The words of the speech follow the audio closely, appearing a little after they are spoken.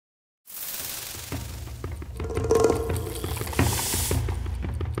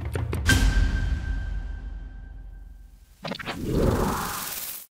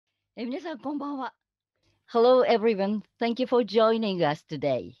皆さんこんばんは。Hello everyone. Thank you for joining us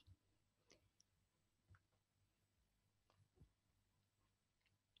today.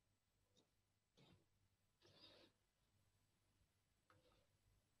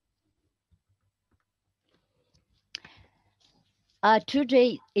 Our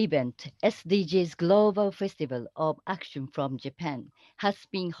two-day event, SDGs Global Festival of Action from Japan, has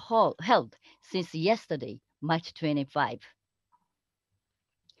been held since yesterday, March 25.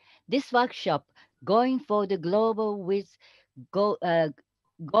 This workshop, Going for the Global with go,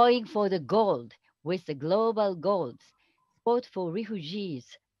 Going for the Gold with the Global Goals, Sport for Refugees,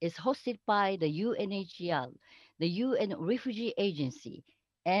 is hosted by the UNHCR, the UN Refugee Agency,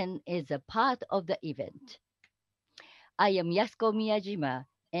 and is a part of the event. I am Yasuko Miyajima,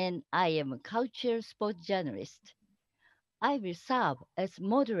 and I am a culture sports journalist. I will serve as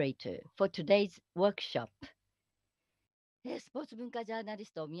moderator for today's workshop. スポーツ文化ジャーナリ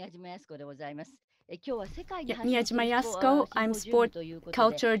スト宮島康子でございます。今日は世界に発信する Miyajima Yasuko, I'm sport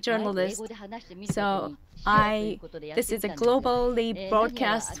culture journalist. So this is a globally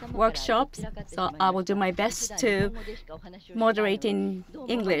broadcast workshop, so I will do my best to moderate in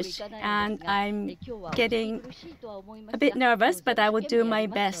English. And I'm getting a bit nervous, but I will do my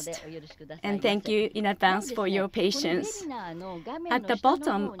best. And thank you in advance for your patience. At the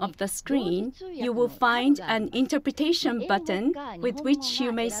bottom of the screen, you will find an interpretation button with which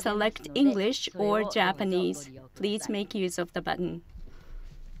you may select English or Japanese. Please make use of the button.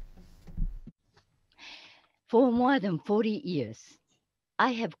 For more than 40 years,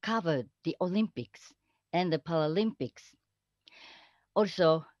 I have covered the Olympics and the Paralympics.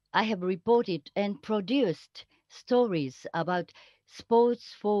 Also, I have reported and produced stories about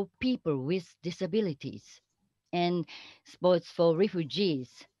sports for people with disabilities and sports for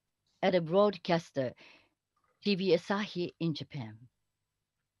refugees at a broadcaster, TV Asahi in Japan.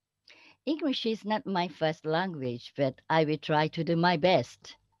 English is not my first language, but I will try to do my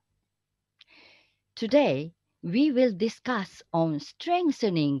best. Today, we will discuss on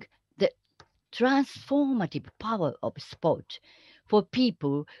strengthening the transformative power of sport for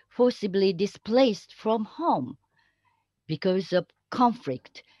people forcibly displaced from home because of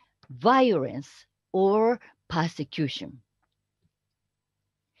conflict, violence, or persecution.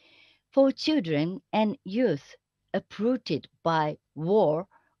 For children and youth uprooted by war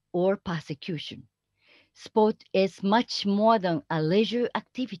or persecution, sport is much more than a leisure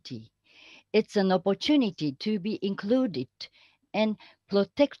activity. It's an opportunity to be included and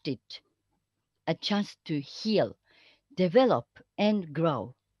protected, a chance to heal, develop, and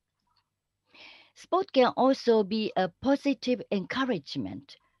grow. Sport can also be a positive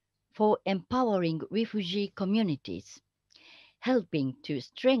encouragement for empowering refugee communities, helping to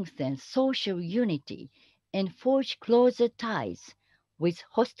strengthen social unity and forge closer ties with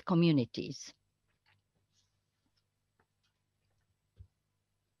host communities.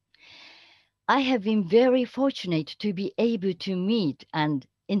 I have been very fortunate to be able to meet and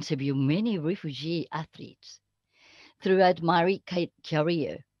interview many refugee athletes throughout my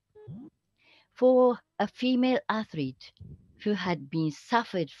career. For a female athlete who had been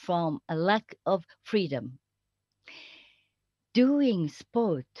suffered from a lack of freedom, doing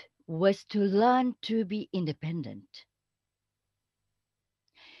sport was to learn to be independent.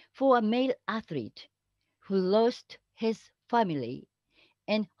 For a male athlete who lost his family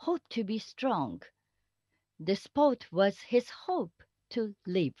and hoped to be strong, the sport was his hope to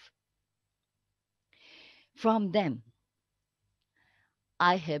live. From them,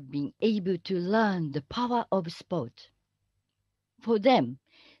 I have been able to learn the power of sport. For them,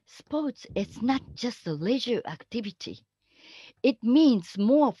 sports is not just a leisure activity. It means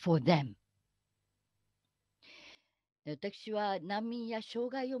more for them. 私は難民や障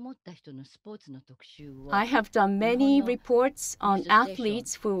害を持った人のスポーツの特集を I have done many reports on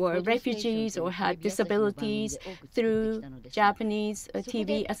athletes who were refugees or had disabilities through Japanese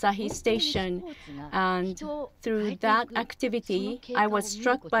TV Asahi station. And through that activity, I was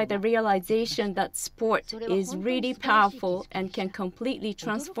struck by the realization that sport is really powerful and can completely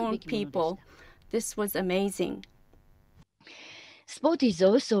transform people. This was amazing. Sport is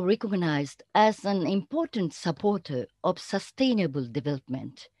also recognized as an important supporter of sustainable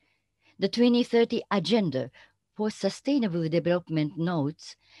development. The 2030 Agenda for Sustainable Development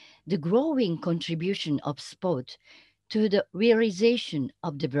notes the growing contribution of sport to the realization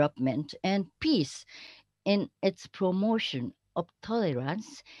of development and peace in its promotion of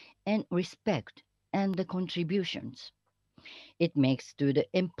tolerance and respect and the contributions it makes to the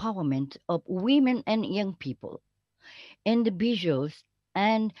empowerment of women and young people, individuals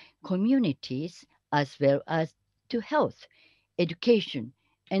and communities, as well as to health, education,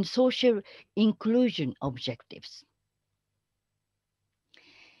 and social inclusion objectives.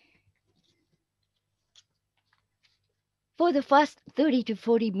 For the first 30 to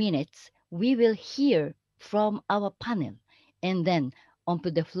 40 minutes, we will hear from our panel and then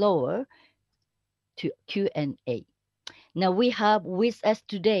onto the floor to Q&A. Now we have with us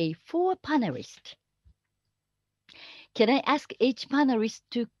today 4 panelists. Can I ask each panelist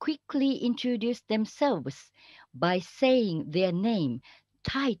to quickly introduce themselves by saying their name,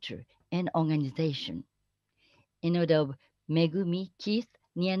 title, and organization? In order of Megumi, Keith,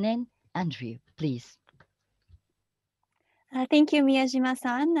 Nyanen, Andrew, please. Thank you,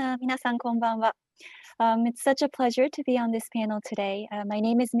 Miyajima-san. 皆さんこんばんは. It's such a pleasure to be on this panel today. My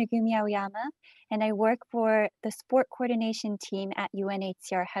name is Megumi Aoyama, and I work for the sport coordination team at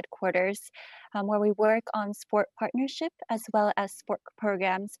UNHCR headquarters, where we work on sport partnership as well as sport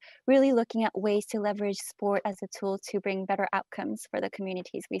programs, really looking at ways to leverage sport as a tool to bring better outcomes for the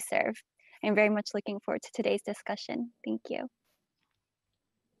communities we serve. I'm very much looking forward to today's discussion. Thank you.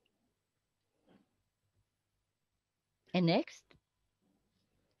 And next,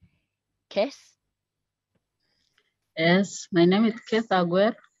 Kes. Yes, my name is Keith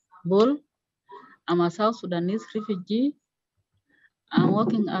Agwer Bull. I'm a South Sudanese refugee. I'm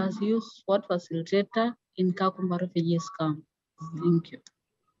working as youth sport facilitator in Kakuma refugees camp. Thank you.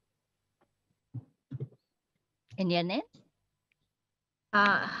 And Nyanen?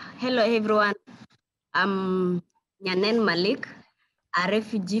 Hello, everyone. I'm Nyanen Malik, a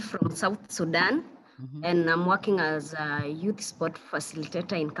refugee from South Sudan, and I'm working as a youth sport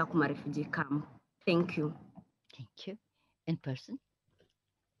facilitator in Kakuma refugee camp. Thank you. Thank you. In person?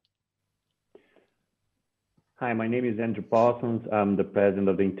 Hi, my name is Andrew Parsons. I'm the president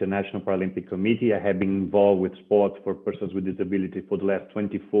of the International Paralympic Committee. I have been involved with sports for persons with disability for the last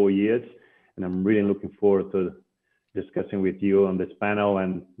 24 years, and I'm really looking forward to discussing with you on this panel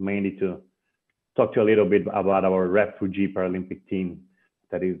and mainly to talk to you a little bit about our refugee Paralympic team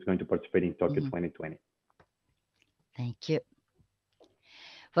that is going to participate in Tokyo 2020. Thank you.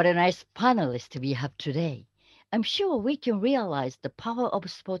 What a nice panelist we have today. I'm sure we can realize the power of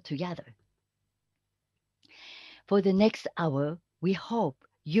sport together. For the next hour, we hope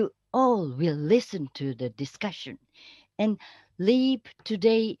you all will listen to the discussion and leave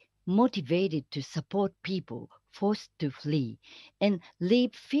today motivated to support people forced to flee and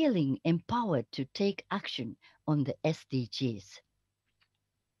leave feeling empowered to take action on the SDGs.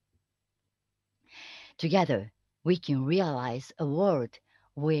 Together, we can realize a world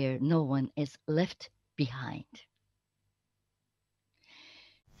where no one is left behind.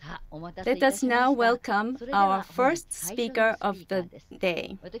 Let us now welcome our first speaker of the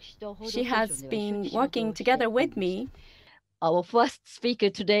day. She has been working together with me. Our first speaker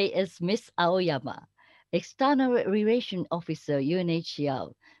today is Ms. Aoyama, External Relations Officer,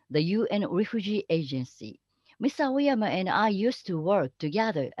 UNHCR, the UN Refugee Agency. Ms. Aoyama and I used to work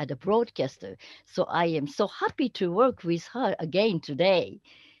together as a broadcaster, so I am so happy to work with her again today.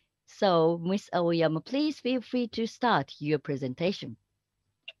 So, Ms. Aoyama, please feel free to start your presentation.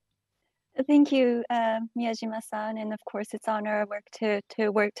 Thank you, Miyajima-san, and of course it's an honor to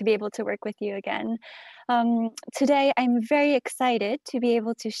be able to work with you again. Today, I'm very excited to be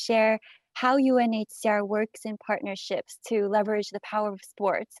able to share how UNHCR works in partnerships to leverage the power of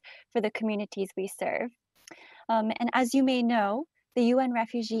sports for the communities we serve. And as you may know, the UN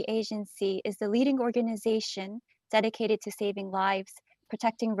Refugee Agency is the leading organization dedicated to saving lives,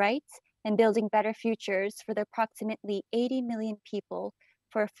 protecting rights, and building better futures for the approximately 80 million people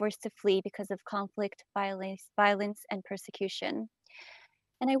who are forced to flee because of conflict, violence, and persecution.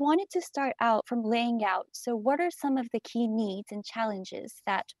 And I wanted to start out from laying out, so what are some of the key needs and challenges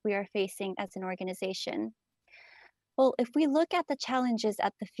that we are facing as an organization? Well, if we look at the challenges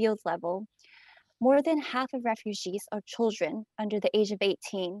at the field level, more than half of refugees are children under the age of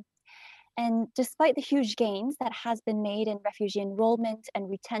 18. And despite the huge gains that has been made in refugee enrollment and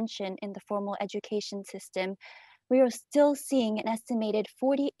retention in the formal education system, we are still seeing an estimated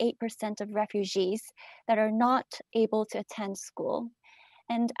 48% of refugees that are not able to attend school.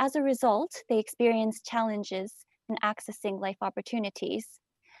 And as a result, they experience challenges in accessing life opportunities.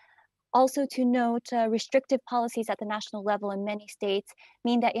 Also to note, restrictive policies at the national level in many states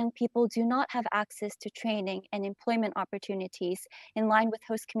mean that young people do not have access to training and employment opportunities in line with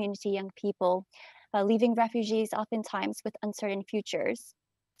host community young people, leaving refugees oftentimes with uncertain futures.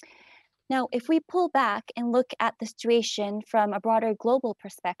 Now, if we pull back and look at the situation from a broader global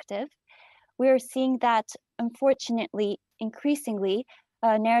perspective, we are seeing that, unfortunately, increasingly,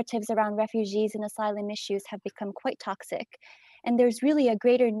 narratives around refugees and asylum issues have become quite toxic. And there's really a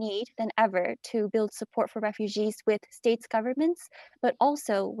greater need than ever to build support for refugees with states' governments, but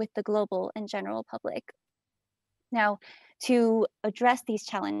also with the global and general public. Now, to address these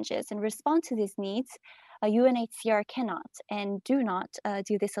challenges and respond to these needs, UNHCR cannot and do not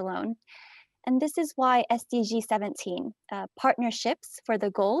do this alone. And this is why SDG 17, Partnerships for the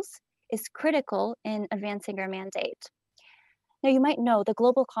Goals, is critical in advancing our mandate. Now, you might know the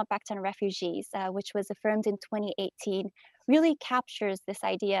Global Compact on Refugees, which was affirmed in 2018, really captures this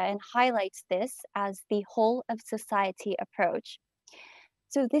idea and highlights this as the whole of society approach.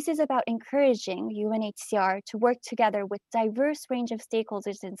 So this is about encouraging UNHCR to work together with diverse range of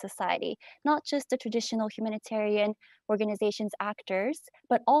stakeholders in society, not just the traditional humanitarian organizations actors,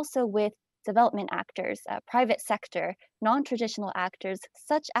 but also with development actors, private sector, non-traditional actors,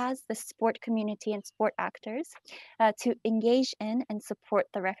 such as the sport community and sport actors, to engage in and support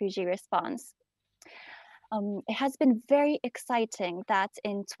the refugee response. It has been very exciting that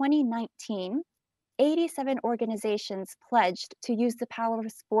in 2019, 87 organizations pledged to use the power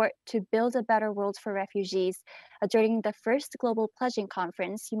of sport to build a better world for refugees during the first global pledging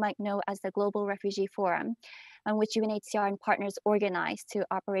conference you might know as the Global Refugee Forum, on which UNHCR and partners organized to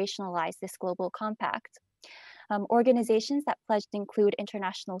operationalize this global compact. Organizations that pledged include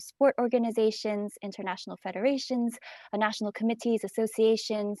international sport organizations, international federations, national committees,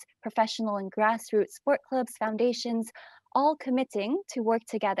 associations, professional and grassroots sport clubs, foundations, all committing to work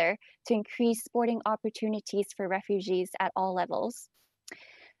together to increase sporting opportunities for refugees at all levels.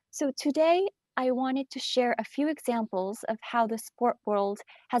 So today, I wanted to share a few examples of how the sport world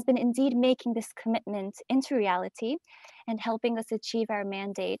has been indeed making this commitment into reality and helping us achieve our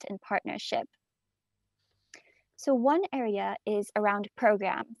mandate and partnership. So one area is around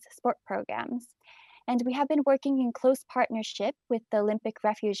programs, sport programs. And we have been working in close partnership with the Olympic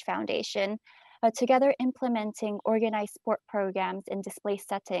Refuge Foundation, together implementing organized sport programs in displaced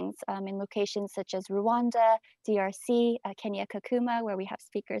settings in locations such as Rwanda, DRC, Kenya, Kakuma, where we have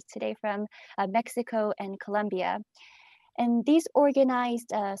speakers today from, Mexico, and Colombia. And these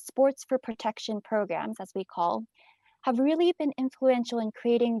organized sports for protection programs, as we call, have really been influential in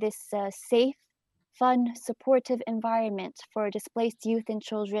creating this safe, fun, supportive environment for displaced youth and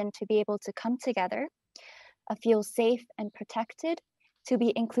children to be able to come together, feel safe and protected, to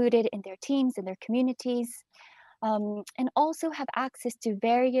be included in their teams, in their communities, and also have access to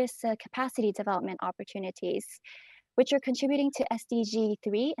various capacity development opportunities, which are contributing to SDG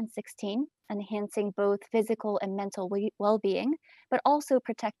 3 and 16, enhancing both physical and mental well-being, but also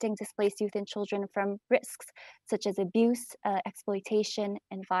protecting displaced youth and children from risks such as abuse, exploitation,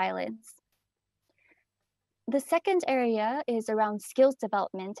 and violence. The second area is around skills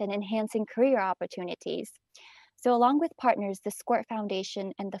development and enhancing career opportunities. So along with partners, the Squirt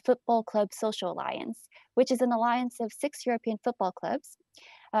Foundation and the Football Club Social Alliance, which is an alliance of 6 European football clubs,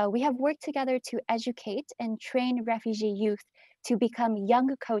 we have worked together to educate and train refugee youth to become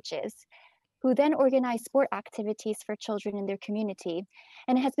young coaches who then organize sport activities for children in their community.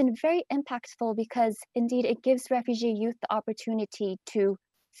 And it has been very impactful because indeed it gives refugee youth the opportunity to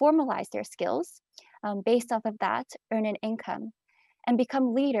formalize their skills, based off of that, earn an income, and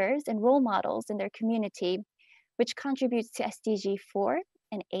become leaders and role models in their community, which contributes to SDG 4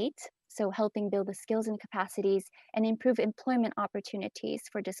 and 8, so helping build the skills and capacities and improve employment opportunities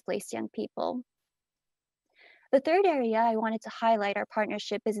for displaced young people. The third area I wanted to highlight our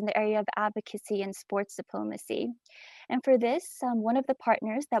partnership is in the area of advocacy and sports diplomacy. And for this, one of the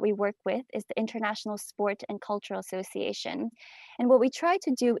partners that we work with is the International Sport and Cultural Association. And what we try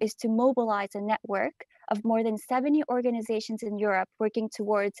to do is to mobilize a network of more than 70 organizations in Europe working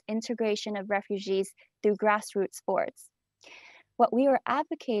towards integration of refugees through grassroots sports. What we are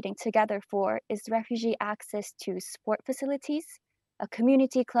advocating together for is refugee access to sport facilities,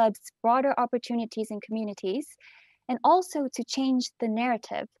 community clubs, broader opportunities in communities, and also to change the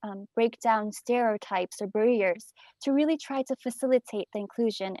narrative, break down stereotypes or barriers to really try to facilitate the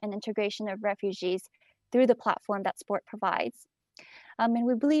inclusion and integration of refugees through the platform that sport provides. And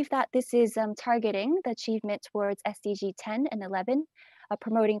we believe that this is targeting the achievement towards SDG 10 and 11,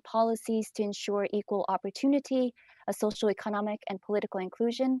 promoting policies to ensure equal opportunity, social, economic, and political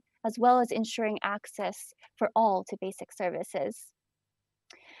inclusion, as well as ensuring access for all to basic services.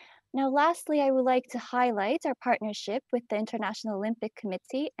 Now, lastly, I would like to highlight our partnership with the International Olympic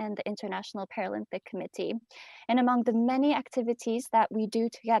Committee and the International Paralympic Committee. And among the many activities that we do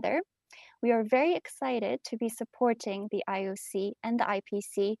together, we are very excited to be supporting the IOC and the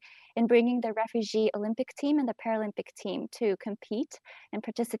IPC in bringing the refugee Olympic team and the Paralympic team to compete and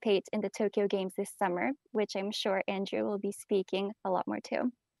participate in the Tokyo Games this summer, which I'm sure Andrew will be speaking a lot more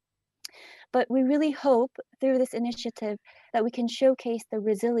to. But we really hope through this initiative that we can showcase the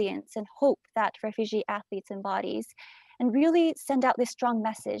resilience and hope that refugee athletes embodies, and really send out this strong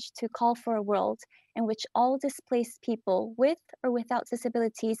message to call for a world in which all displaced people with or without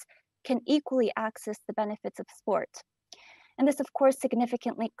disabilities can equally access the benefits of sport. And this, of course,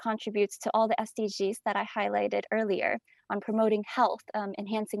 significantly contributes to all the SDGs that I highlighted earlier on promoting health,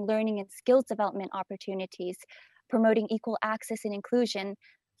 enhancing learning and skills development opportunities, promoting equal access and inclusion,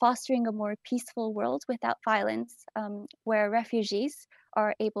 fostering a more peaceful world without violence, where refugees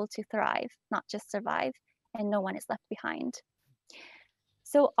are able to thrive, not just survive, and no one is left behind.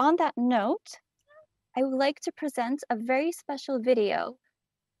 So on that note, I would like to present a very special video,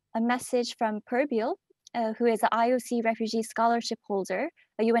 a message from Perbil, who is an IOC refugee scholarship holder,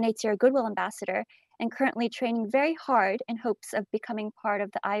 a UNHCR Goodwill Ambassador, and currently training very hard in hopes of becoming part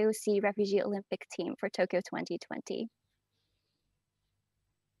of the IOC Refugee Olympic team for Tokyo 2020.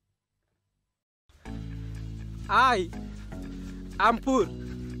 I'm poor.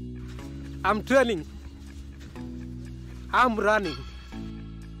 I'm training. I'm running.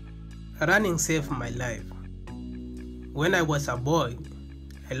 Running saved my life. When I was a boy,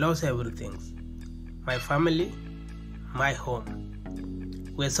 I lost everything. My family, my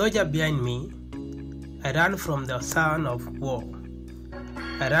home. With soldiers behind me, I ran from the sound of war.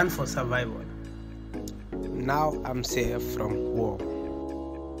 I ran for survival. Now I'm safe from war.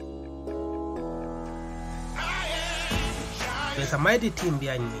 With a mighty team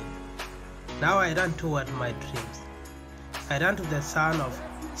behind me, now I run toward my dreams. I run to the sound of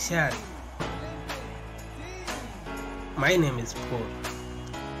sharing. My name is Paul.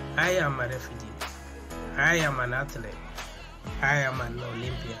 I am a refugee. I am an athlete. I am an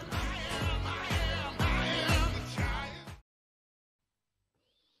Olympian.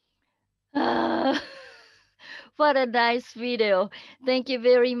 What a nice video. Thank you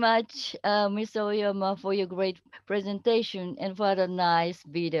very much, Ms. Oyama, for your great presentation, and what a nice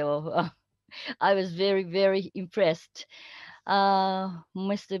video. I was very, very impressed.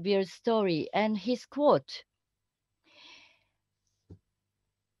 Mr. Beer's story and his quote.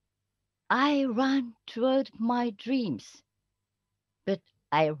 I ran toward my dreams, but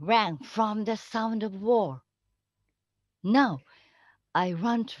I ran from the sound of war. Now I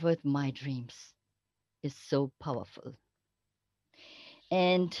run toward my dreams. It's so powerful.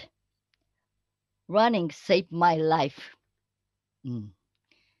 And running saved my life.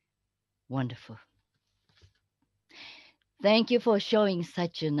 Wonderful. Thank you for showing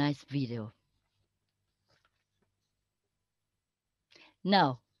such a nice video.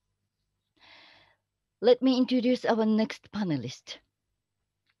 Now, let me introduce our next panelist.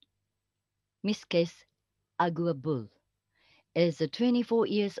 Miss Kes Aguabul is a 24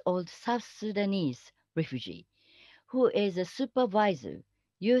 years old South Sudanese refugee who is a supervisor,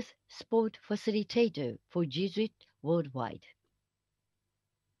 youth sport facilitator for Jesuit worldwide.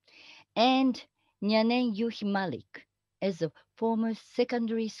 And Nyanen Yuhi Malik is a former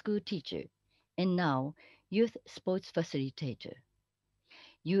secondary school teacher and now youth sports facilitator.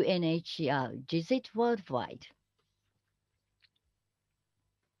 UNHCR Jesuit worldwide.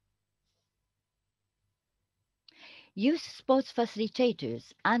 Youth sports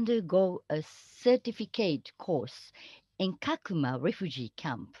facilitators undergo a certificate course in Kakuma refugee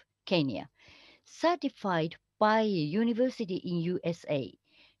camp, Kenya, certified by a university in USA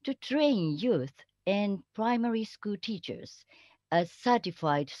to train youth and primary school teachers as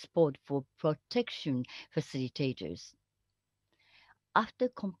certified sport for protection facilitators. After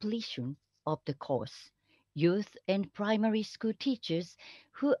completion of the course, youth and primary school teachers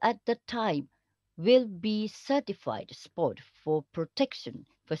who at the time will be certified sport for protection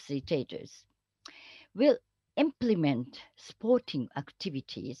facilitators will implement sporting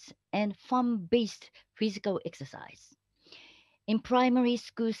activities and fun-based physical exercise in primary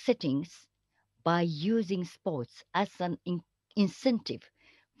school settings by using sports as an incentive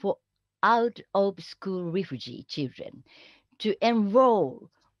for out-of-school refugee children to enroll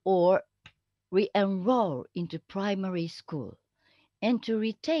or re-enroll into primary school and to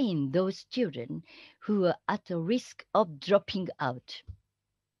retain those children who are at the risk of dropping out.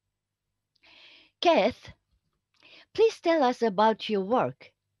 Keith, please tell us about your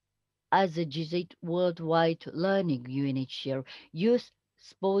work as a Jesuit Worldwide Learning UNHCR Youth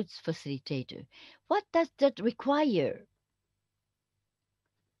Sports Facilitator. What does that require?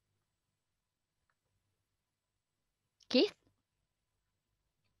 Keith?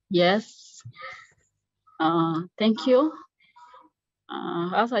 Yes. Thank you.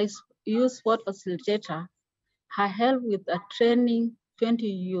 As a youth sport facilitator, I help with training 20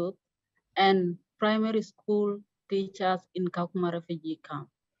 youth and primary school teachers in Kakuma refugee camp.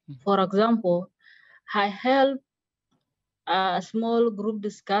 For example, I help a small group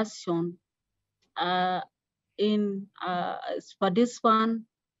discussion in for this one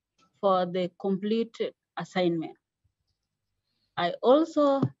for the complete assignment. I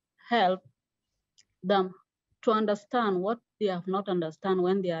also help them to understand what they have not understand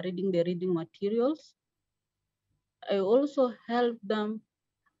when they are reading the reading materials. I also help them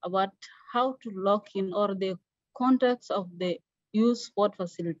about how to log in or the context of the youth sport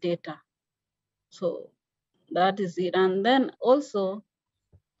facilitator. So that is it. And then also,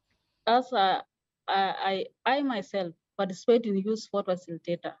 as I myself participate in youth sport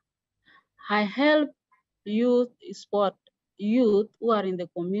facilitator, I help youth who are in the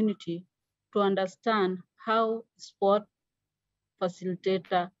community to understand how sport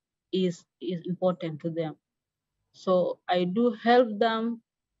facilitator is important to them. So I do help them,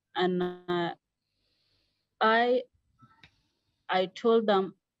 and I told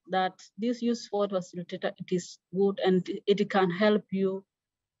them that this youth sport facilitator, it is good and it can help you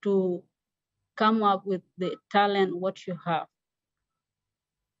to come up with the talent what you have.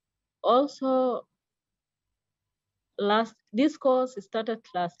 Also, this course started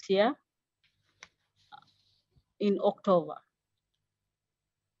last year in October.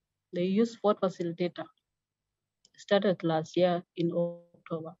 The youth sport facilitator started last year in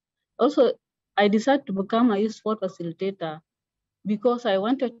October. Also, I decided to become a youth sport facilitator because I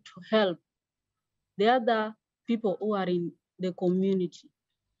wanted to help the other people who are in the community.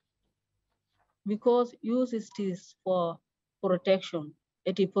 Because youth is for protection.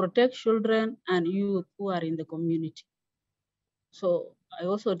 It protects children and youth who are in the community. So I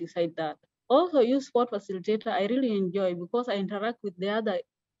also decide that. Also, youth sport facilitator, I really enjoy because I interact with the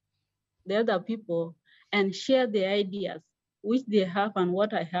other people and share the ideas which they have and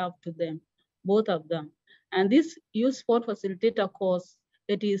what I have to them, both of them. And this youth sport facilitator course,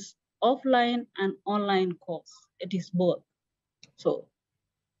 it is offline and online course. It is both. So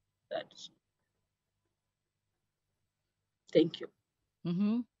that's, thank you.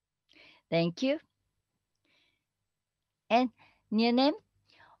 Thank you. And Nyanem,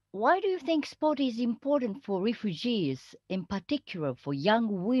 why do you think sport is important for refugees, in particular for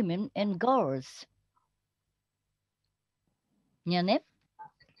young women and girls? Nyanem?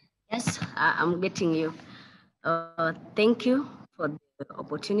 Yes, I'm getting you. Thank you for the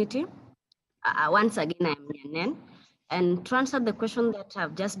opportunity. Once again, I'm Yanen. And to answer the question that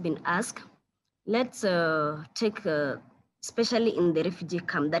have just been asked, let's take, especially in the refugee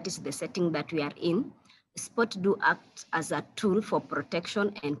camp, that is the setting that we are in, sport do act as a tool for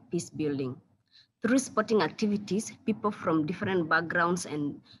protection and peace building. Through sporting activities, people from different backgrounds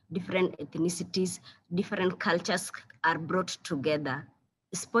and different ethnicities, different cultures are brought together.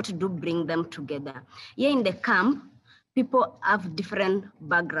 Sport do bring them together. Here in the camp, people have different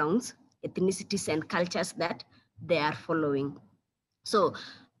backgrounds, ethnicities, and cultures that they are following. So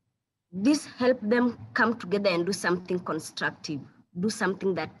this helps them come together and do something constructive, do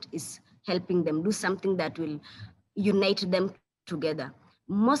something that is helping them, do something that will unite them together.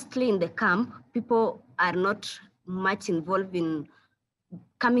 Mostly in the camp, people are not much involved in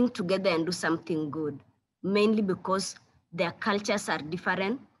coming together and do something good, mainly because their cultures are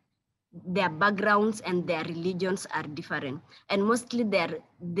different, their backgrounds and their religions are different. And mostly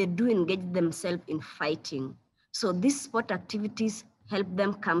they do engage themselves in fighting. So these sport activities help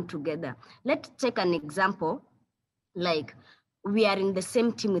them come together. Let's take an example, like we are in the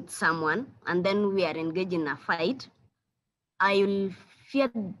same team with someone and then we are engaged in a fight. I will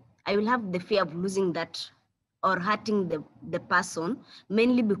have the fear of losing that or hurting the person,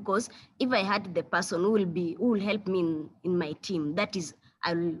 mainly because if I hurt the person who will help me in my team, that is,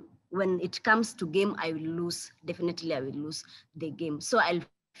 when it comes to game, I will lose. Definitely I will lose the game. So I'll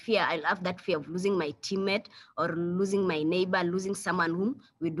have that fear of losing my teammate or losing my neighbor, losing someone whom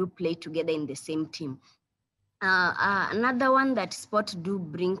we do play together in the same team. Another one that sport do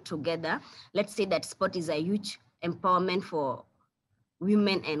bring together, let's say that sport is a huge empowerment for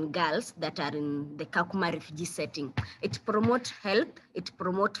women and girls that are in the Kakuma refugee setting. It promotes health, it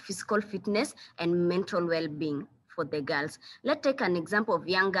promotes physical fitness and mental well-being for the girls. Let's take an example of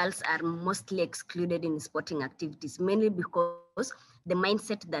young girls are mostly excluded in sporting activities, mainly because the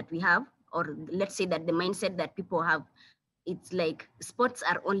mindset that we have, or let's say that the mindset that people have, it's like sports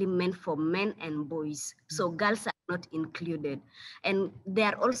are only meant for men and boys. So girls are not included. And they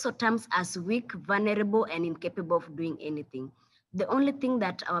are also terms as weak, vulnerable, and incapable of doing anything. The only thing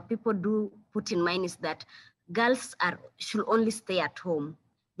that our people do put in mind is that girls should only stay at home.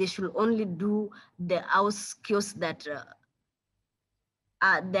 They should only do the house skills that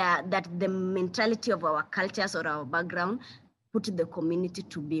that the mentality of our cultures or our background put the community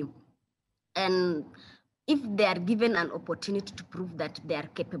to be. And if they are given an opportunity to prove that they are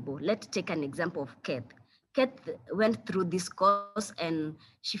capable, let's take an example of Kate. Kate went through this course and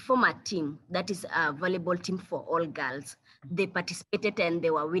she formed a team that is a volleyball team for all girls. They participated and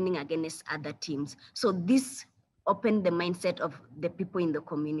they were winning against other teams. So this opened the mindset of the people in the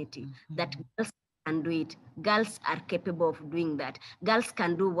community that girls can do it. Girls are capable of doing that. Girls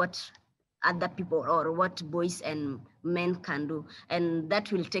can do what other people or what boys and men can do. And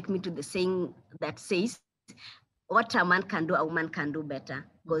that will take me to the saying that says, what a man can do, a woman can do better.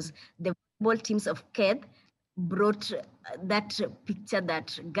 Because the volleyball teams of KED brought that picture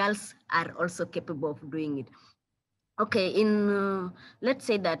that girls are also capable of doing it. Okay, in let's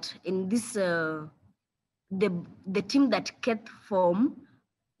say that in this, the team that KED formed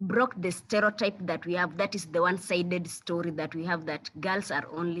broke the stereotype that we have, that is the one-sided story that we have, that girls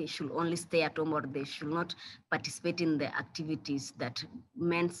should only stay at home, or they should not participate in the activities that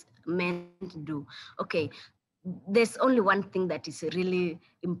men do. Okay, there's only one thing that is really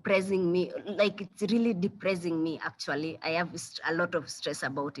impressing me, like it's really depressing me actually. I have a lot of stress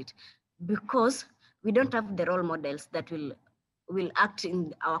about it, because we don't have the role models that will act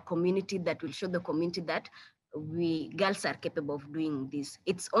in our community, that will show the community that girls are capable of doing this.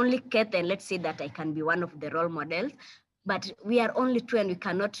 It's only Kate, and let's say that I can be one of the role models, but we are only two and we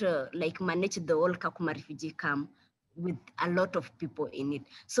cannot like manage the whole Kakuma refugee camp with a lot of people in it.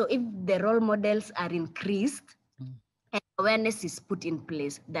 So if the role models are increased and awareness is put in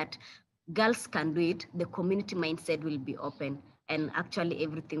place that girls can do it, the community mindset will be open and actually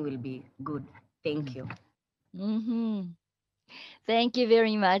everything will be good. Thank you. Thank you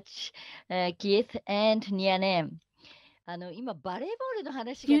very much, Keith and Nianem.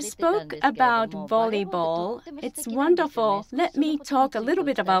 You spoke about volleyball. It's wonderful. Let me talk a little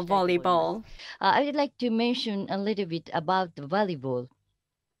bit about volleyball. I would like to mention a little bit about the volleyball.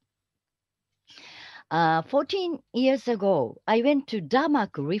 14 years ago, I went to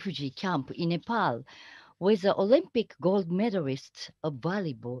Damak refugee camp in Nepal with the Olympic gold medalists of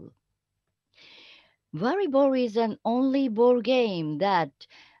volleyball. Volleyball is an only ball game that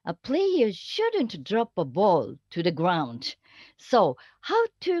a player shouldn't drop a ball to the ground. So how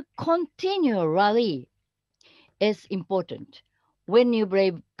to continue a rally is important when you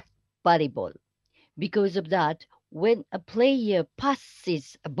play volleyball. Because of that, when a player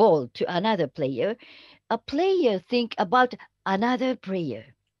passes a ball to another player, a player think about another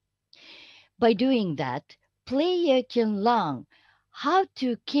player. By doing that, player can learn how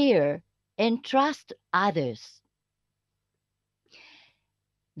to care and trust others.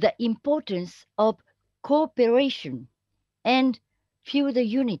 The importance of cooperation and feel the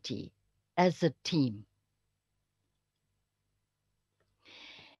unity as a team.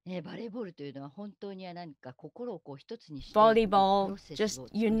 Volleyball just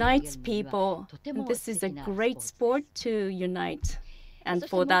unites people. This is a great sport to unite, and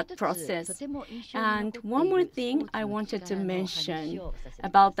for that process. And one more thing I wanted to mention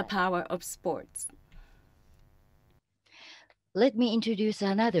about the power of sports. Let me introduce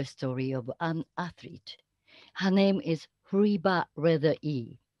another story of an athlete. Her name is Huriba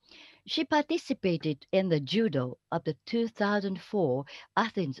Reda-E. She participated in the judo of the 2004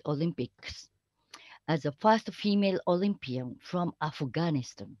 Athens Olympics as the first female Olympian from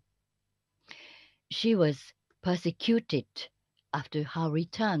Afghanistan. She was persecuted after her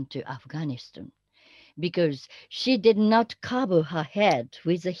return to Afghanistan because she did not cover her head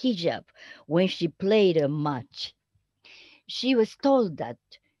with a hijab when she played a match. She was told that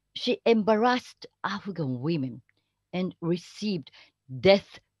she embarrassed Afghan women and received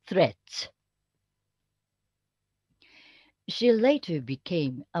death threats. She later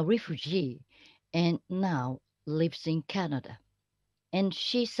became a refugee and now lives in Canada. And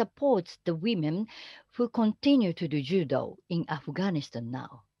she supports the women who continue to do judo in Afghanistan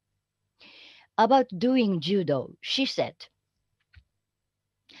now. About doing judo, she said,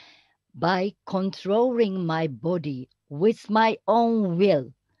 "By controlling my body with my own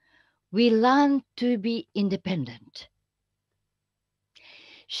will, we learn to be independent."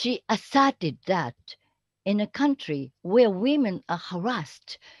 She asserted that in a country where women are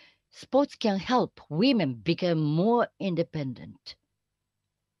harassed, sports can help women become more independent.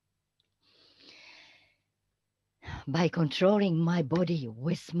 By controlling my body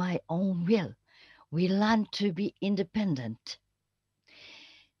with my own will, we learn to be independent.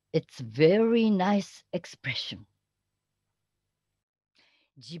 It's a very nice expression.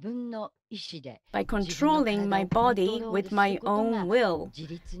 By controlling my body with my own will,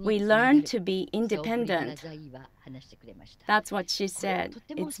 we learn to be independent. That's what she said.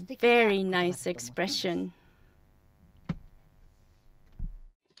 It's a very nice expression.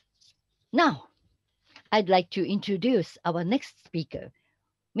 Now, I'd like to introduce our next speaker,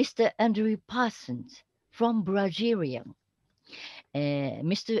 Mr. Andrew Parsons from Brasilia.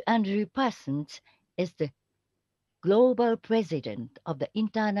 Mr. Andrew Parsons is the Global President of the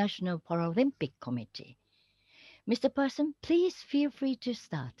International Paralympic Committee. Mr. Parsons, please feel free to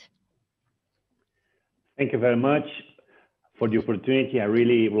start. Thank you very much for the opportunity. I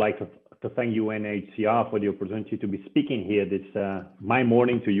really would like to thank UNHCR for the opportunity to be speaking here. This my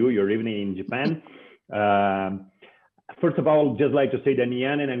morning to you, your evening in Japan. First of all, just like to say that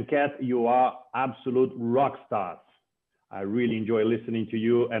Nyanen and Kat, you are absolute rock stars. I really enjoy listening to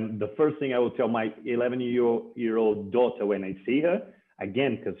you. And the first thing I will tell my 11-year-old daughter when I see her,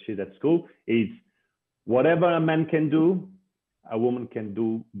 again, because she's at school, is whatever a man can do, a woman can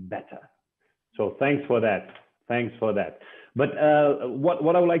do better. So thanks for that. Thanks for that. But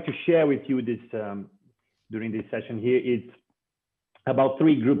what I would like to share with you this during this session here is about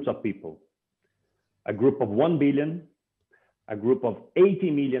three groups of people. A group of 1 billion, a group of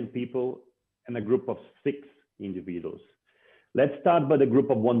 80 million people, and a group of 6 individuals. Let's start by the group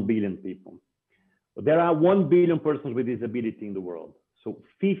of 1 billion people. There are 1 billion persons with disability in the world. So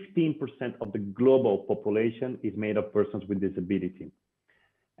 15% of the global population is made of persons with disability.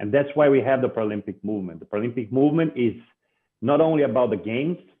 And that's why we have the Paralympic movement. The Paralympic movement is not only about the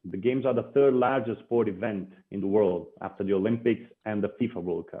Games. The Games are the third largest sport event in the world after the Olympics and the FIFA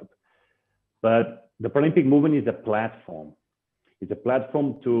World Cup. But the Paralympic movement is a platform. It's a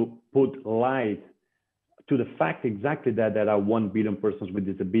platform to put light to the fact exactly that there are 1 billion persons with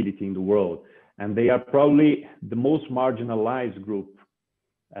disability in the world. And they are probably the most marginalized group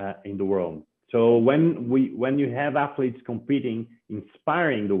in the world. So when you have athletes competing,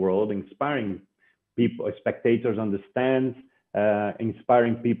 inspiring the world, inspiring people, spectators on the stands,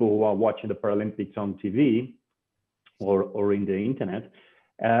 inspiring people who are watching the Paralympics on TV or in the internet,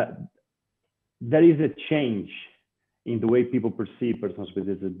 there is a change in the way people perceive persons with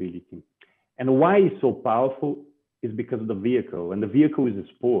disability. And why it's so powerful is because of the vehicle, and the vehicle is a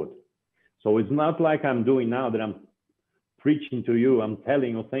sport. So it's not like I'm doing now that I'm preaching to you, I'm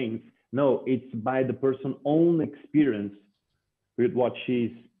telling you things. No, it's by the person's own experience with what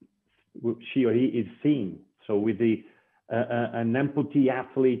she or he is seeing. So with an amputee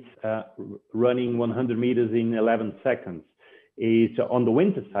athlete running 100 meters in 11 seconds, it's on the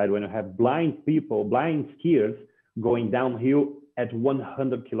winter side when you have blind people, blind skiers going downhill at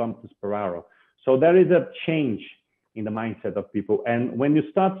 100 kilometers per hour. So there is a change in the mindset of people. And when you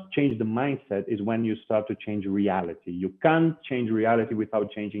start to change the mindset is when you start to change reality. You can't change reality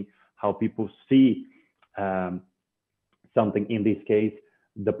without changing how people see something, in this case,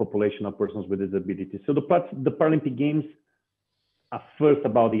 the population of persons with disabilities. So the Paralympic Games are first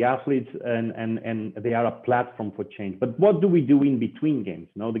about the athletes and they are a platform for change. But what do we do in between games?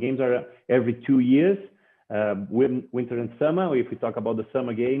 No, the games are every 2 years, winter and summer. If we talk about the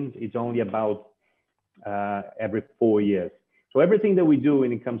summer games, it's only about every 4 years. So everything that we do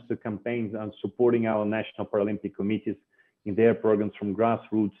when it comes to campaigns and supporting our national Paralympic committees in their programs from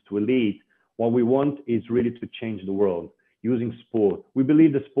grassroots to elite, what we want is really to change the world using sport. We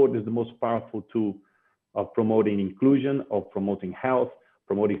believe the sport is the most powerful tool of promoting inclusion, of promoting health,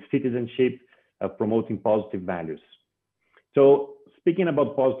 promoting citizenship, of promoting positive values. So speaking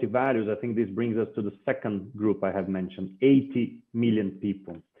about positive values, I think this brings us to the second group I have mentioned, 80 million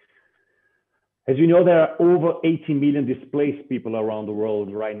people. As you know, there are over 80 million displaced people around the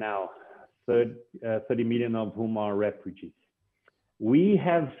world right now, 30 million of whom are refugees. We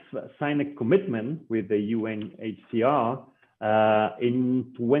have signed a commitment with the UNHCR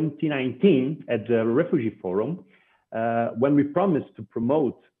in 2019 at the Refugee Forum, when we promised to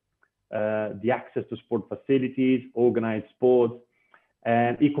promote the access to sport facilities, organized sport,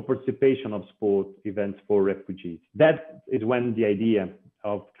 and equal participation of sport events for refugees. That is when the idea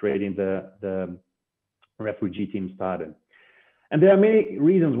of creating the refugee team started. And there are many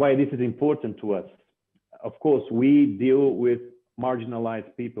reasons why this is important to us. Of course, we deal with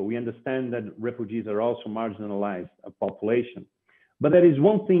marginalized people. We understand that refugees are also marginalized population. But there is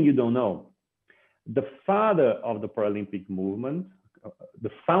one thing you don't know. The father of the Paralympic movement,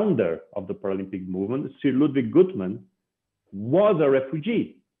 the founder of the Paralympic movement, Sir Ludwig Guttmann, was a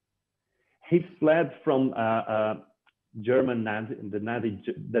refugee. He fled from German Nazi,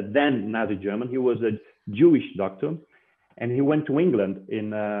 the then Nazi German. He was a Jewish doctor, and he went to England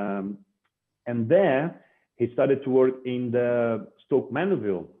and there he started to work in the Stoke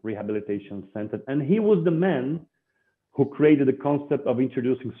Mandeville Rehabilitation Center. And he was the man who created the concept of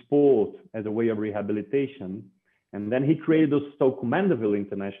introducing sport as a way of rehabilitation. And then he created those Stoke Mandeville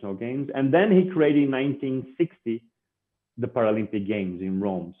International Games. And then he created in 1960 the Paralympic Games in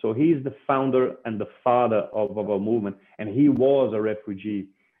Rome. So he's the founder and the father of our movement, and he was a refugee.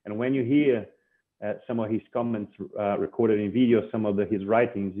 And when you hear some of his comments recorded in video, some of his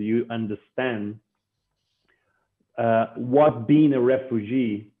writings, you understand what being a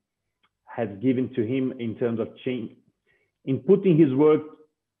refugee has given to him in terms of change, in putting his work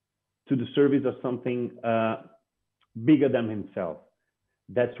to the service of something bigger than himself.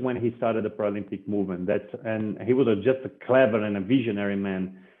 That's when he started the Paralympic movement. And he was just a clever and a visionary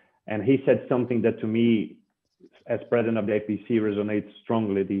man. And he said something that to me, as president of the IPC, resonates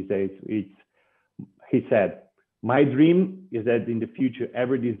strongly these days. He said, "My dream is that in the future,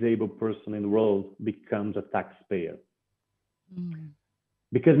 every disabled person in the world becomes a taxpayer."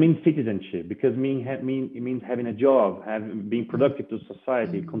 Because it means citizenship, because it means having a job, being productive to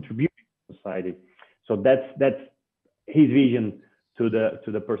society, contributing to society. So that's his vision to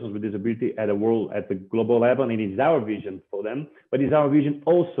the persons with disability at the global level, and it is our vision for them, but it's our vision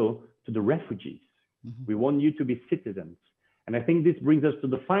also to the refugees. We want you to be citizens. And I think this brings us to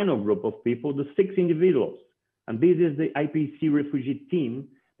the final group of people, the 6 individuals. And this is the IPC refugee team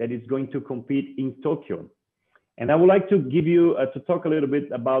that is going to compete in Tokyo. And I would like to give you, to talk a little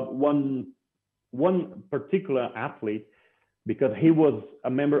bit about one particular athlete, because he was a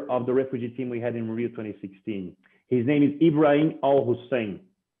member of the refugee team we had in Rio 2016. His name is Ibrahim Al-Hussein,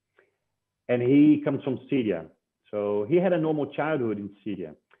 and he comes from Syria. So he had a normal childhood in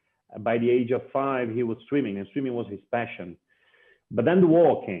Syria. By the age of 5, he was swimming, and swimming was his passion. But then the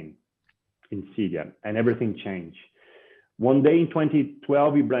war came in Syria, and everything changed. One day in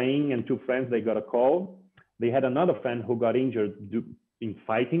 2012, Ibrahim and 2 friends, they got a call. They had another friend who got injured in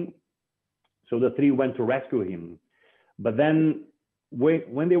fighting. So the 3 went to rescue him. But then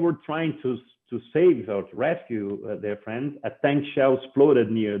when they were trying to save or to rescue their friend, a tank shell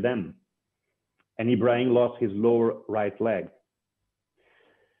exploded near them. And Ibrahim lost his lower right leg.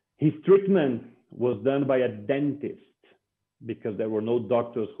 His treatment was done by a dentist because there were no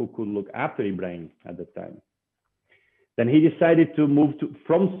doctors who could look after Ibrahim at the time. Then he decided to move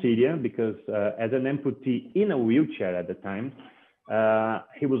from Syria because as an amputee in a wheelchair at the time,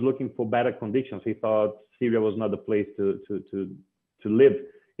 he was looking for better conditions. He thought Syria was not the place to live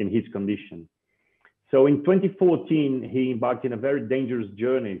in his condition. So in 2014, he embarked in a very dangerous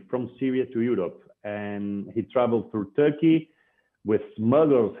journey from Syria to Europe. And he traveled through Turkey with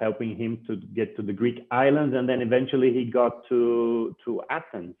smugglers helping him to get to the Greek islands. And then eventually he got to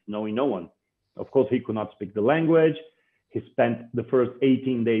Athens, knowing no one. Of course, he could not speak the language. He spent the first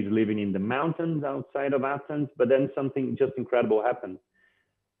 18 days living in the mountains outside of Athens, but then something just incredible happened.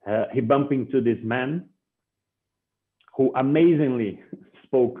 He bumped into this man who amazingly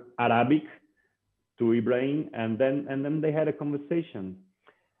spoke Arabic to Ibrahim, and then they had a conversation.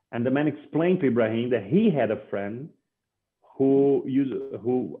 And the man explained to Ibrahim that he had a friend who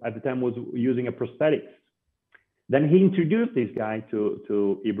at the time was using a prosthetics. Then he introduced this guy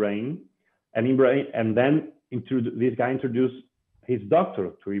to Ibrahim, and then this guy introduced his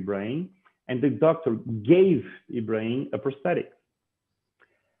doctor to Ibrahim, and the doctor gave Ibrahim a prosthetic.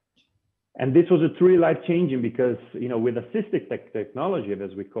 And this was a truly life-changing because, with assistive technology,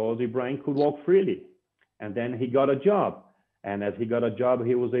 as we call it, Ibrahim could walk freely. And then he got a job. And as he got a job,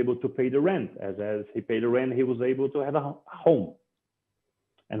 he was able to pay the rent. As he paid the rent, he was able to have a home.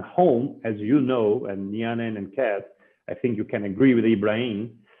 And home, as you know, and Nianen and Kat, I think you can agree with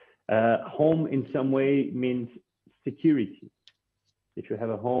Ibrahim, home in some way means security. If you have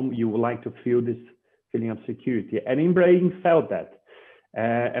a home, you would like to feel this feeling of security. And Ibrahim felt that.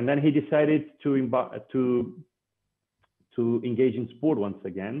 And then he decided to engage in sport once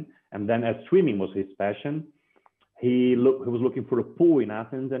again. And then as swimming was his passion, he was looking for a pool in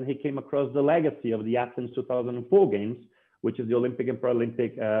Athens, and he came across the legacy of the Athens 2004 Games, which is the Olympic and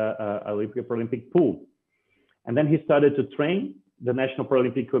Paralympic pool. And then he started to train. The National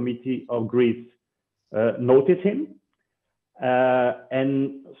Paralympic Committee of Greece noticed him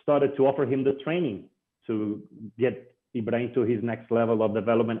and started to offer him the training to get Ibrahim to his next level of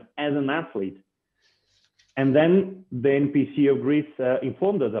development as an athlete. And then the NPC of Greece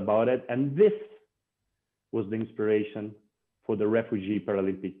informed us about it, and this was the inspiration for the refugee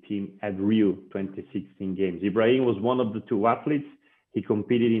Paralympic team at Rio 2016 Games. Ibrahim was one of the 2 athletes. He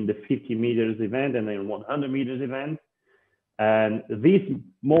competed in the 50 meters event and then 100 meters event. And this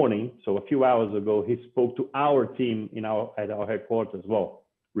morning, so a few hours ago, he spoke to our team at our headquarters, well,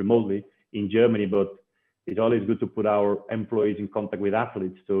 remotely in Germany, but it's always good to put our employees in contact with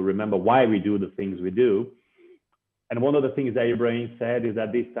athletes to remember why we do the things we do. And one of the things that Ibrahim said is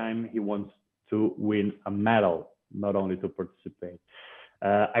that this time he wants to win a medal, not only to participate.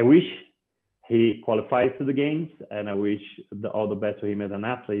 I wish he qualifies to the games, and I wish all the best to him as an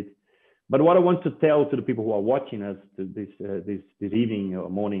athlete. But what I want to tell to the people who are watching us this evening or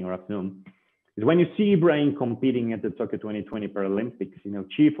morning or afternoon is when you see Ibrahim competing at the Tokyo 2020 Paralympics,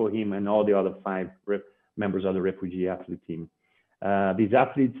 cheer for him and all the other 5 members of the refugee athlete team. These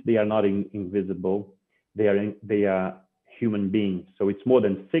athletes, they are not invisible. They are human beings. So it's more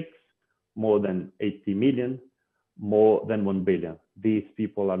than 6, more than 80 million, more than 1 billion. These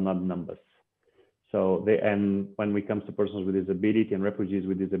people are not numbers. So and when it comes to persons with disability and refugees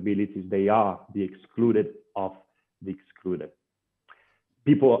with disabilities, they are the excluded of the excluded.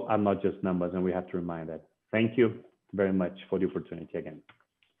 People are not just numbers, and we have to remind that. Thank you very much for the opportunity again.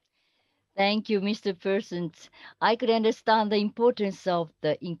 Thank you, Mr. Persons. I could understand the importance of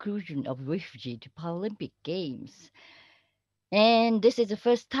the inclusion of refugee to Paralympic Games. And this is the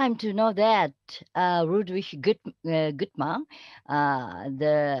first time to know that Ludwig Gutmann,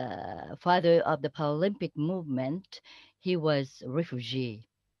 the father of the Paralympic movement, he was a refugee.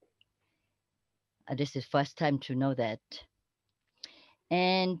 This is first time to know that.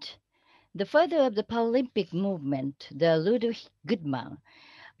 And the father of the Paralympic movement, the Ludwig Gutmann,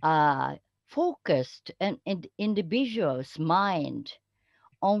 focused an individual's mind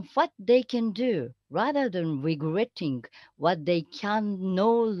on what they can do rather than regretting what they can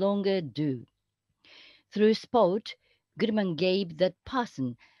no longer do. Through sport, Goodman gave that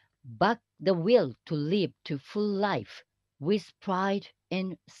person back the will to live to full life with pride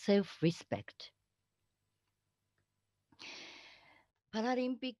and self-respect.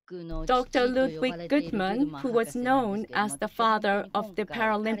 Dr. Ludwig Gutmann, who was known as the father of the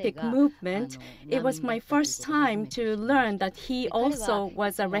Paralympic movement, it was my first time to learn that he also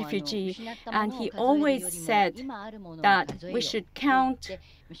was a refugee, and he always said that we should count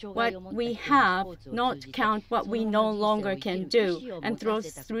what we have, not count what we no longer can do. And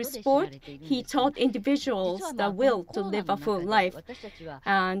through sport, he taught individuals the will to live a full life.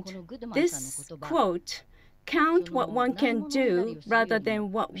 And this quote, count what one can do rather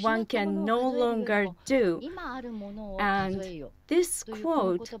than what one can no longer do. And this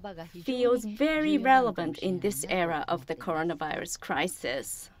quote feels very relevant in this era of the coronavirus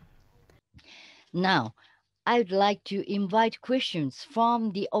crisis. Now, I'd like to invite questions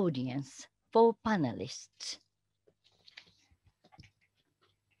from the audience for panelists.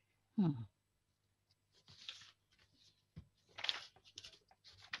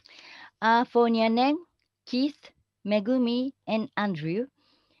 For Nyanen, Keith, Megumi, and Andrew,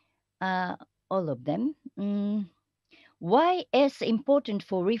 all of them, why is important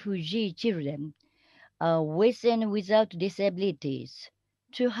for refugee children with and without disabilities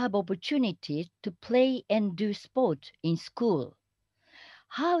to have opportunities to play and do sport in school?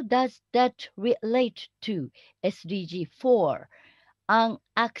 How does that relate to SDG 4 and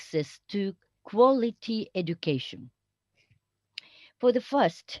access to quality education? For the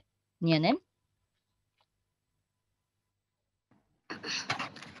first, Nyanen.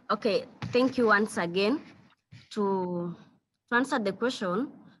 Okay, thank you once again. To answer the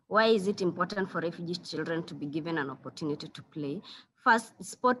question, why is it important for refugee children to be given an opportunity to play? First,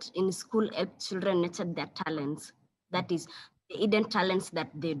 sport in school helps children nurture their talents. That is, the hidden talents that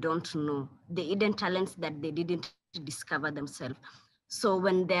they don't know, the hidden talents that they didn't discover themselves. So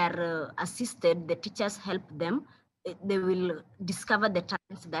when they are assisted, the teachers help them, they will discover the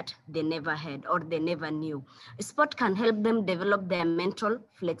talents that they never had or they never knew. Sport can help them develop their mental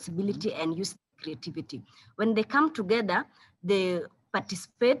flexibility and use creativity. When they come together, they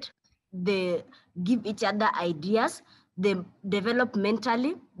participate, they give each other ideas, they develop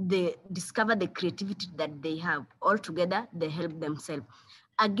mentally, they discover the creativity that they have. All together, they help themselves.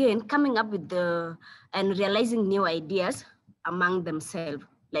 Again, coming up with and realizing new ideas among themselves.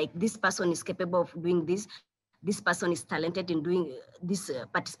 Like this person is capable of doing this person is talented in doing this,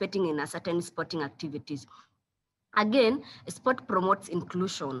 participating in a certain sporting activities. Again, sport promotes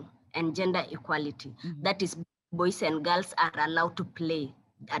inclusion and gender equality. That is, boys and girls are allowed to play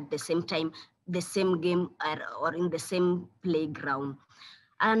at the same time, the same game or in the same playground.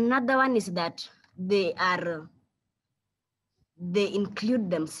 Another one is that they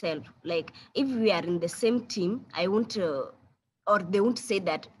include themselves. Like if we are in the same team, I won't, or they won't say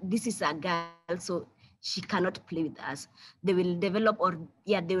that this is a girl, so she cannot play with us. They will develop,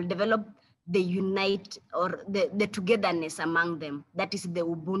 the unite or the togetherness among them. That is the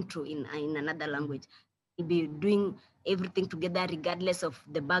Ubuntu in another language. We'll be doing everything together regardless of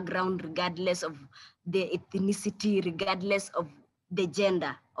the background, regardless of the ethnicity, regardless of the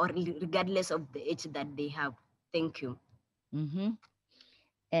gender, or regardless of the age that they have. Thank you.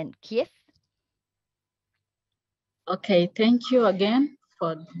 And Keith? Okay, thank you again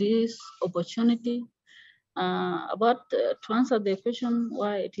for this opportunity. About to answer the question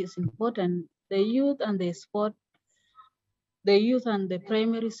why it is important, the youth and the sport, the youth and the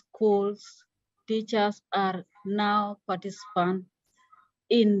primary schools teachers are now participants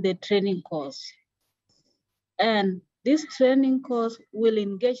in the training course. And this training course will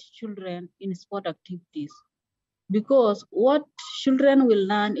engage children in sport activities, because what children will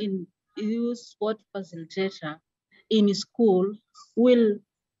learn in youth sport facilitator in school will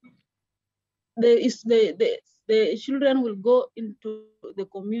the children will go into the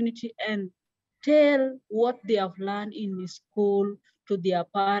community and tell what they have learned in school to their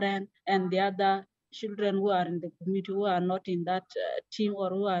parents and the other children who are in the community who are not in that team or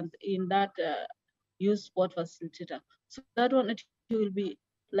who are in that youth sport facilitator. So that one, it will be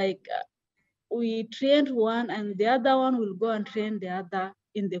like we trained one and the other one will go and train the other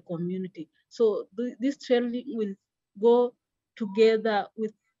in the community. So this training will go together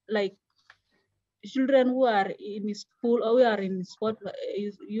with like children who are in school or who are in sport,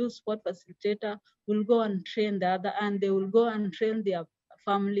 youth sport facilitator will go and train the other, and they will go and train their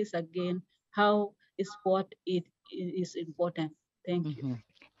families again how sport is important. Thank you.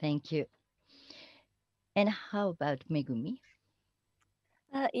 Thank you. And how about Megumi?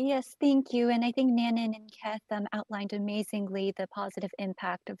 Yes, thank you. And I think Nanan and Kath outlined amazingly the positive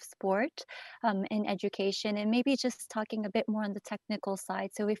impact of sport in education, and maybe just talking a bit more on the technical side.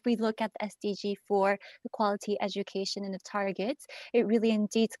 So if we look at the SDG 4, the quality education and the targets, it really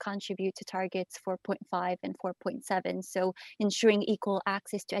indeed contribute to targets 4.5 and 4.7. So ensuring equal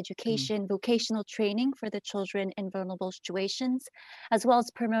access to education, vocational training for the children in vulnerable situations, as well as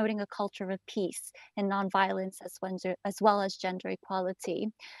promoting a culture of peace and nonviolence, as well as gender equality.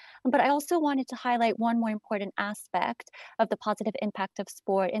 But I also wanted to highlight one more important aspect of the positive impact of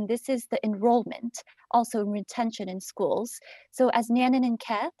sport, and this is the enrollment, also retention in schools. So as Nanan and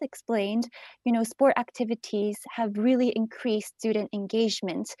Kath explained, sport activities have really increased student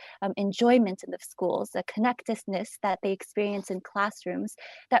engagement, enjoyment in the schools, the connectedness that they experience in classrooms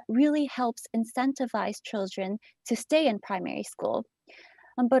that really helps incentivize children to stay in primary school.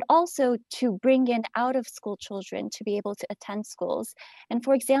 But also to bring in out of school children to be able to attend schools. And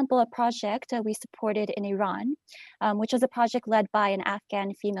for example, a project we supported in Iran, which was a project led by an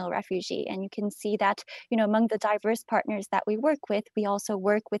Afghan female refugee. And you can see that, among the diverse partners that we work with, we also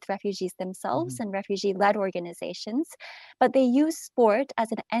work with refugees themselves and refugee-led organizations. But they use sport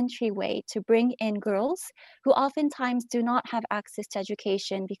as an entryway to bring in girls who oftentimes do not have access to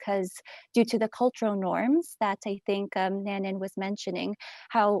education because due to the cultural norms that I think Nanan was mentioning,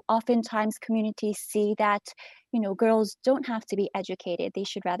 how oftentimes communities see that, girls don't have to be educated, they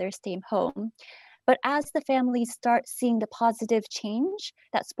should rather stay home. But as the families start seeing the positive change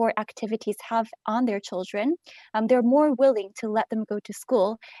that sport activities have on their children, they're more willing to let them go to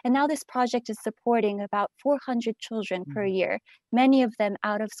school. And now this project is supporting about 400 children per year, many of them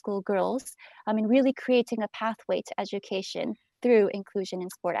out of school girls, and really creating a pathway to education through inclusion in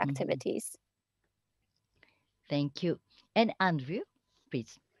sport activities. Thank you. And Andrew,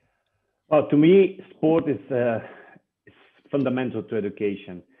 please. Well, to me, sport is fundamental to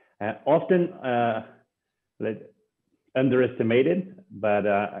education. Often underestimated, but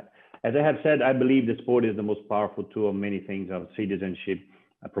as I have said, I believe the sport is the most powerful tool of many things, of citizenship,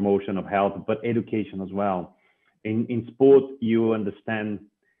 promotion of health, but education as well. In sport, you understand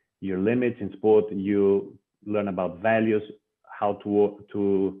your limits. In sport, you learn about values, how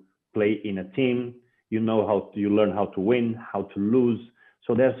to play in a team. You learn how to win, how to lose.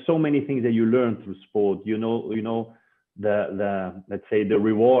 So there's so many things that you learn through sport. You know the let's say the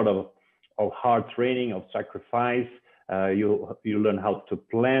reward of hard training, of sacrifice. You learn how to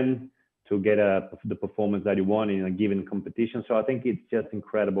plan to get the performance that you want in a given competition. So I think it's just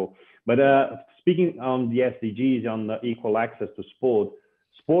incredible. But speaking on the SDGs, on the equal access to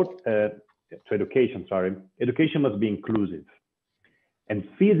education must be inclusive. And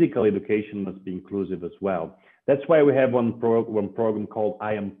physical education must be inclusive as well. That's why we have one program called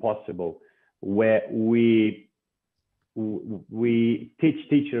I Am Possible, where we teach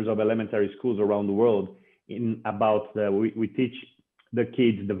teachers of elementary schools around the world we teach the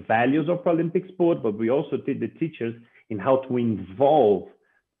kids the values of Paralympic sport, but we also teach the teachers in how to involve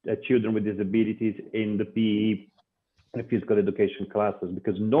children with disabilities in the PE and physical education classes.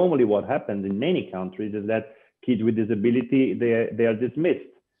 Because normally what happens in many countries is that kids with disability, they are dismissed.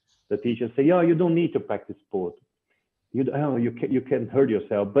 The teachers say, "Oh, you don't need to practice sport. You can hurt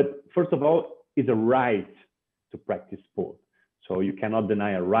yourself." But first of all, it's a right to practice sport. So you cannot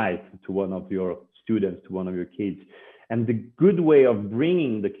deny a right to one of your students, to one of your kids. And the good way of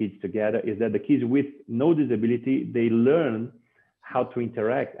bringing the kids together is that the kids with no disability, they learn how to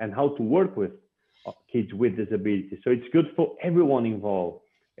interact and how to work with kids with disabilities. So it's good for everyone involved.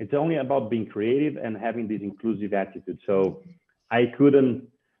 It's only about being creative and having this inclusive attitude. So I couldn't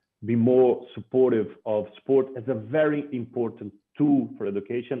be more supportive of sport as a very important tool for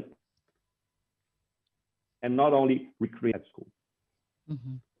education and not only recreate at school.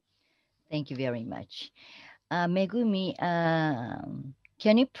 Mm-hmm. Thank you very much. Megumi,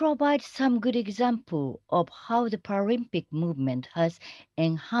 can you provide some good example of how the Paralympic movement has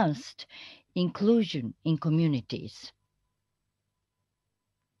enhanced inclusion in communities?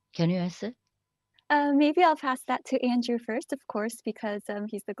 Can you answer? Maybe I'll pass that to Andrew first, of course, because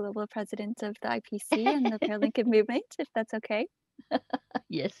he's the global president of the IPC and the Paralympic movement, if that's okay.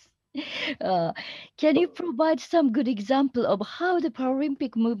 Yes. Can you provide some good example of how the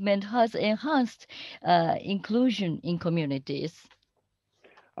Paralympic movement has enhanced inclusion in communities?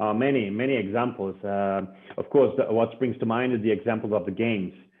 Many examples. Of course, what springs to mind is the example of the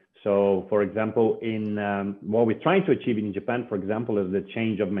games. So, for example, in what we're trying to achieve in Japan, for example, is the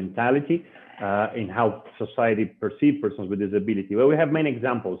change of mentality in how society perceives persons with disability. Well, we have many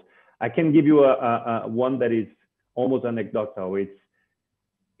examples. I can give you one that is almost anecdotal. It's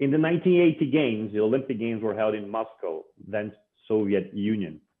in the 1980 games, the Olympic Games were held in Moscow, then Soviet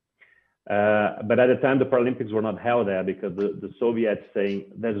Union. But at the time, the Paralympics were not held there because the Soviets saying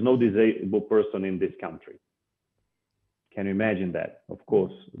there's no disabled person in this country. Can you imagine that? Of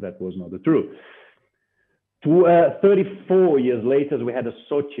course, that was not the truth. 34 years later, we had the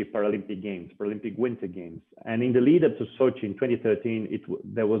Sochi Paralympic Games, Paralympic Winter Games. And in the lead up to Sochi in 2013,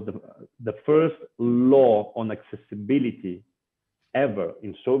 there was the first law on accessibility ever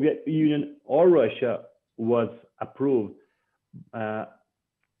in Soviet Union or Russia was approved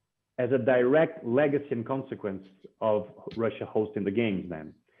as a direct legacy and consequence of Russia hosting the games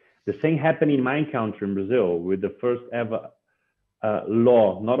then. The same happened in my country, in Brazil, with the first ever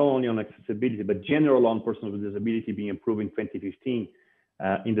law, not only on accessibility, but general law on persons with disability being approved in 2015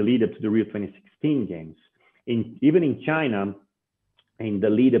 in the lead up to the Rio 2016 games. Even in China, in the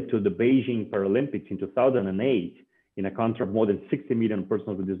lead up to the Beijing Paralympics in 2008, in a country of more than 60 million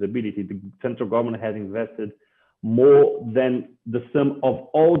persons with disability, the central government has invested more than the sum of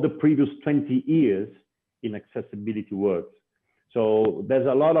all the previous 20 years in accessibility works. So there's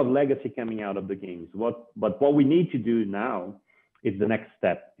a lot of legacy coming out of the games. But what we need to do now is the next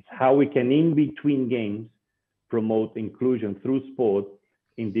step. It's how we can, in between games, promote inclusion through sport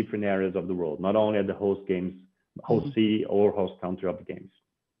in different areas of the world, not only at the host games, host city or host country of the games.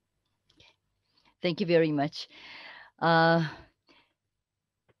 Thank you very much.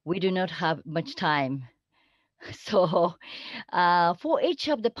 We do not have much time. So for each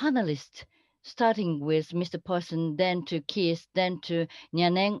of the panelists, starting with Mr. Person, then to Keith, then to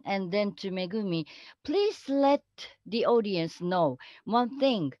Nyaneng, and then to Megumi, please let the audience know one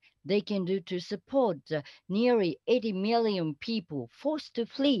thing they can do to support the nearly 80 million people forced to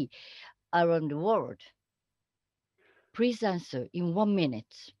flee around the world. Please answer in 1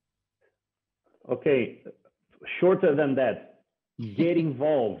 minute. Okay, shorter than that, get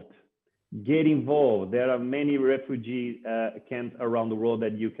involved. Get involved. There are many refugee camps around the world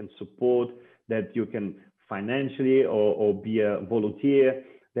that you can support, that you can financially or be a volunteer.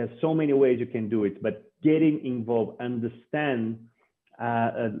 There's so many ways you can do it, but getting involved, understand,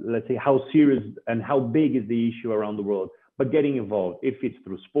 let's say, how serious and how big is the issue around the world, but getting involved. If it's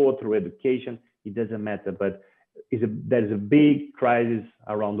through sport, through education, it doesn't matter, but there's a big crisis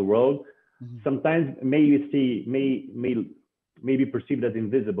around the world. Mm-hmm. Sometimes may be perceived as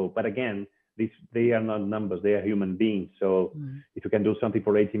invisible, but again, they are not numbers, they are human beings. So if you can do something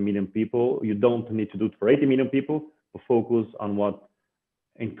for 80 million people, you don't need to do it for 80 million people, but focus on what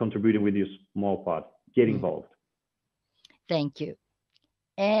and contributing with your small part. Get involved. Thank you.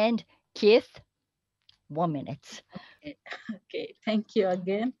 And Keith, 1 minute. Okay, thank you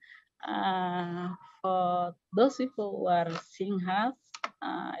again. For those people who are seeing us,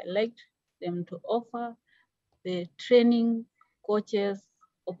 I like them to offer the training coaches,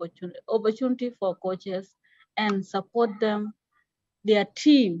 opportunity for coaches, and support them, their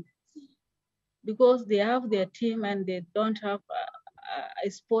team, because they have their team and they don't have a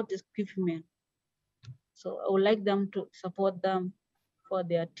sport equipment. So I would like them to support them for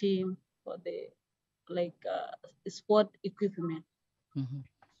their team, for the sport equipment. Mm-hmm.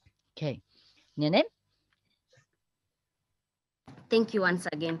 Okay, Nene? Thank you once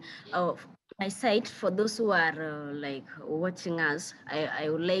again. My side, for those who are watching us, I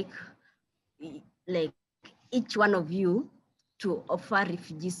would like each one of you to offer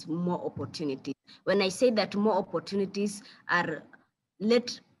refugees more opportunities. When I say that more opportunities are,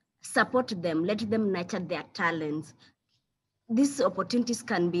 support them, let them nurture their talents. these opportunities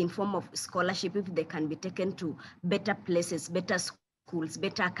can be in form of scholarship if they can be taken to better places, better schools,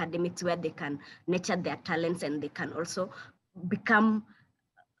 better academics where they can nurture their talents and they can also become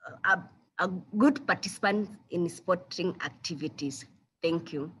a good participant in sporting activities.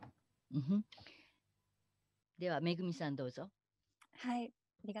 Thank you. では、めぐみさんどうぞ。はい、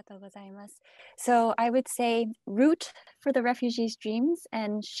ありがとうございます。So I would say root for the refugees' dreams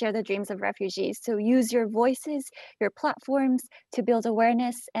and share the dreams of refugees. So use your voices, your platforms to build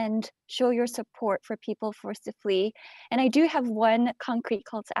awareness and show your support for people forced to flee. And I do have one concrete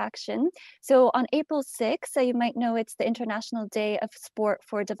call to action. So on April 6th, you might know it's the International Day of Sport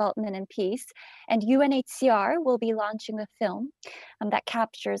for Development and Peace. And UNHCR will be launching a film that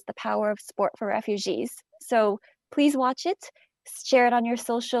captures the power of sport for refugees. So please watch it. Share it on your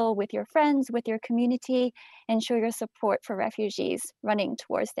social with your friends, with your community, and show your support for refugees running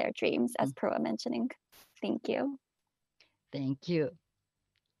towards their dreams, as Pro mentioning. Thank you. Thank you.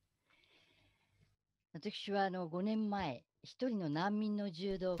 私は5年前、一人の難民の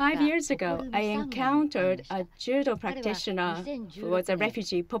柔道家 5 years ago, I encountered a judo practitioner who was a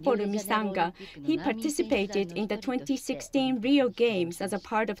refugee, Poporu Misanga. He participated in the 2016 Rio Games as a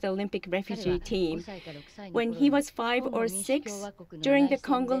part of the Olympic refugee team. When he was 5 or 6, during the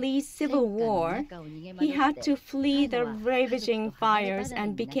Congolese Civil War, he had to flee the ravaging fires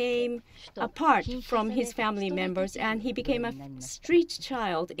and became apart from his family members, and he became a street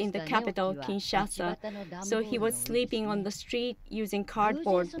child in the capital, Kinshasa. So he was sleeping on the street using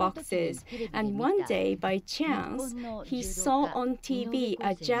cardboard boxes. And one day, by chance, he saw on TV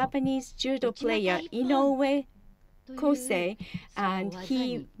a Japanese judo player, Inoue Kosei, and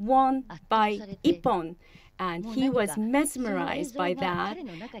he won by ippon. And he was mesmerized by that,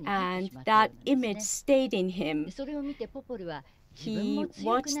 and that image stayed in him. He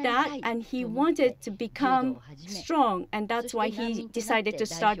watched that and he wanted to become strong, and that's why he decided to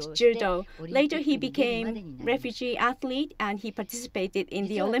start judo. Later he became refugee athlete and he participated in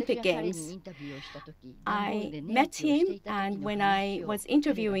the Olympic Games. I met him, and when I was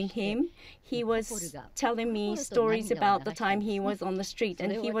interviewing him, he was telling me stories about the time he was on the street,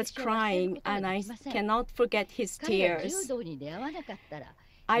 and he was crying, and I cannot forget his tears.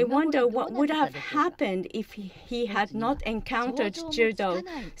 I wonder what would have happened if he had not encountered judo.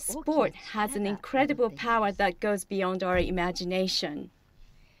 Sport has an incredible power that goes beyond our imagination.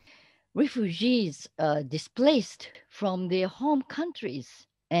 Refugees are displaced from their home countries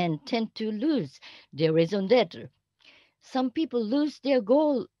and tend to lose their raison d'etre. Some people lose their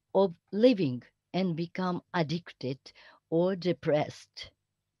goal of living and become addicted or depressed.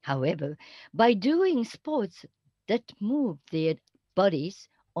 However, by doing sports that move their bodies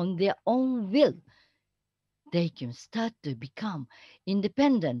on their own will, they can start to become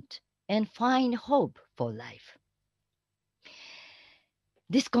independent and find hope for life.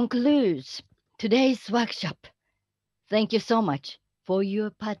 This concludes today's workshop. Thank you so much for your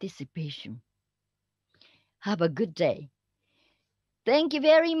participation. Have a good day. Thank you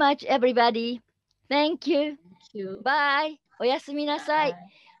very much, everybody. Thank you. Thank you. Bye. おやすみなさい。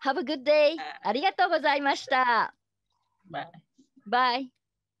Have a good day. ありがとうございました。Bye. Bye.